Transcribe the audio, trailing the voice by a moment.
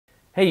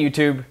Hey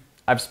YouTube!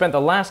 I've spent the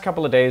last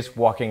couple of days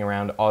walking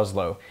around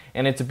Oslo,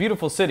 and it's a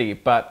beautiful city,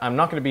 but I'm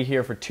not going to be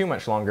here for too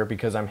much longer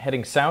because I'm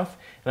heading south,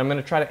 and I'm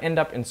going to try to end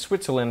up in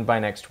Switzerland by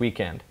next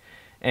weekend.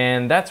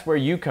 And that's where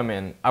you come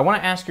in. I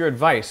want to ask your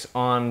advice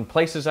on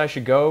places I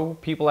should go,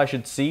 people I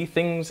should see,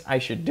 things I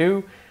should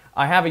do.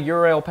 I have a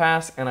Eurail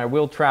pass and I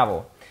will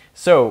travel.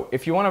 So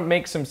if you want to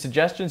make some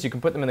suggestions, you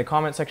can put them in the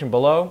comment section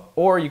below,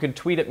 or you can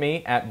tweet at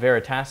me at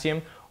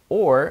Veritasium,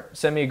 or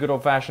send me a good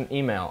old-fashioned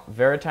email,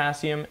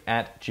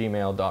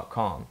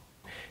 veritasium@gmail.com.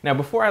 Now,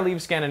 before I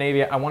leave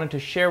Scandinavia, I wanted to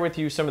share with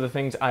you some of the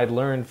things I'd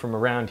learned from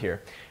around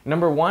here.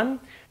 Number one,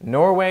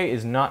 Norway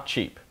is not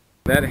cheap.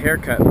 That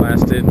haircut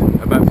lasted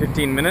about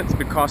 15 minutes,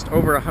 but cost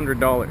over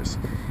 $100.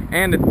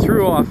 And it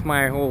threw off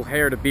my whole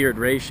hair to beard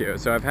ratio,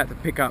 so I've had to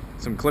pick up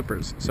some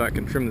clippers so I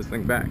can trim this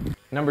thing back.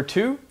 Number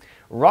two,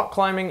 rock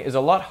climbing is a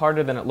lot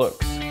harder than it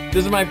looks.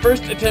 This is my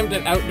first attempt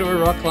at outdoor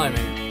rock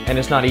climbing. And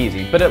it's not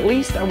easy, but at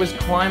least I was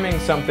climbing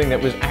something that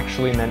was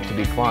actually meant to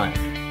be climbed.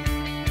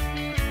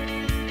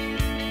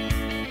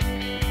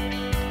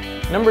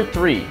 Number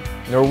three,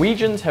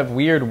 Norwegians have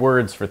weird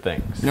words for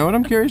things. Now what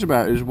I'm curious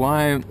about is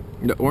why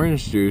the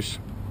orange juice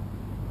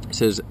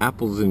says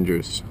apples and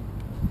juice.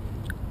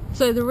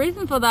 So the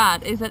reason for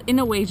that is that in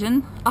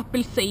Norwegian,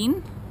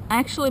 appelsin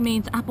actually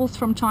means apples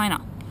from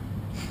China.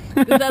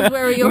 That's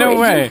where your No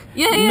way!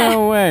 Yeah.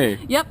 No way!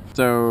 Yep.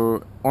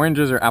 So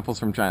oranges are apples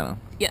from China.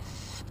 Yes.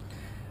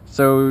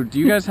 So do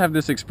you guys have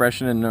this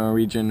expression in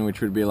Norwegian which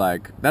would be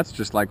like, that's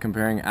just like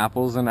comparing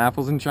apples and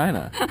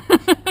China?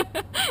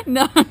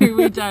 No,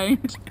 we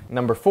don't.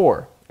 Number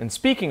four, and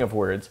speaking of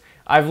words,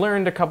 I've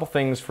learned a couple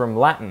things from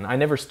Latin. I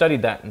never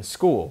studied that in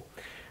school.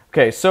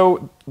 Okay,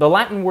 so the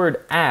Latin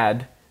word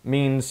ad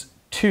means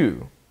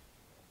to,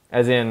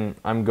 as in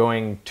I'm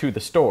going to the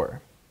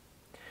store.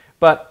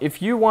 But if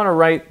you want to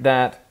write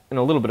that in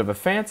a little bit of a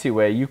fancy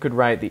way, you could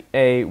write the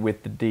A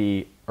with the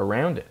D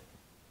around it.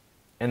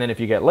 And then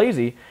if you get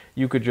lazy,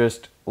 you could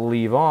just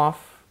leave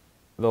off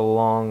the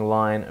long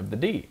line of the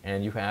D,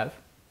 and you have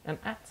an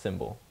at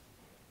symbol.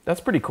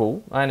 That's pretty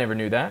cool. I never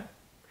knew that.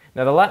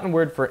 Now the Latin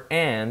word for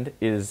and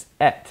is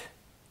et,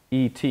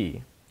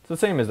 E-T. It's the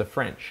same as the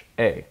French,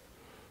 a.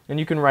 And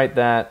you can write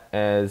that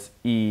as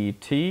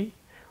E-T,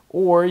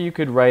 or you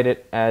could write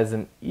it as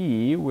an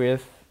E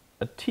with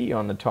a T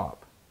on the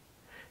top.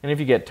 And if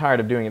you get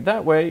tired of doing it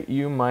that way,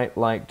 you might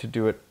like to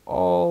do it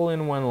all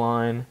in one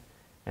line,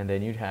 and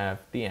then you'd have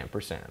the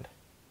ampersand.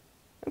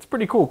 That's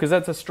pretty cool, because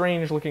that's a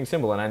strange looking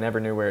symbol, and I never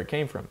knew where it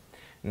came from.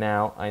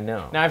 Now I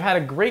know. Now I've had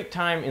a great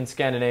time in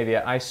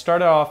Scandinavia. I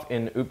started off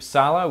in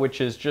Uppsala,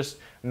 which is just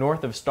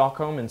north of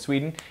Stockholm in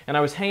Sweden, and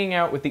I was hanging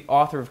out with the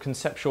author of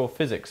Conceptual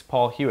Physics,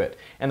 Paul Hewitt,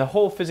 and the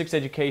whole physics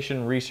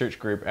education research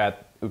group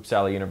at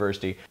Uppsala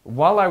University.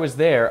 While I was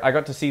there, I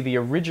got to see the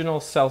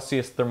original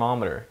Celcius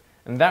thermometer,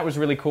 and that was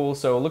really cool,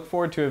 so look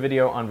forward to a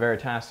video on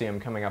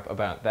Veritasium coming up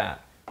about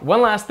that.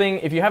 One last thing,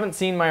 if you haven't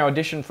seen my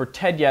audition for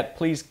TED yet,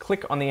 please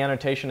click on the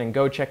annotation and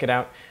go check it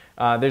out.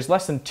 There's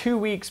less than 2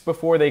 weeks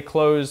before they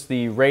close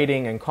the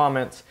rating and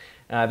comments.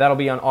 That'll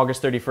be on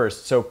August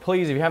 31st. So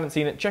please, if you haven't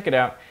seen it, check it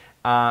out.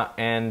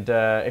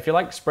 If you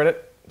like, spread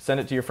it, send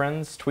it to your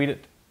friends, tweet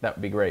it. That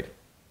would be great.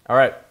 All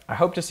right, I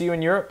hope to see you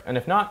in Europe, and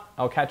if not,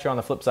 I'll catch you on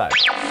the flip side.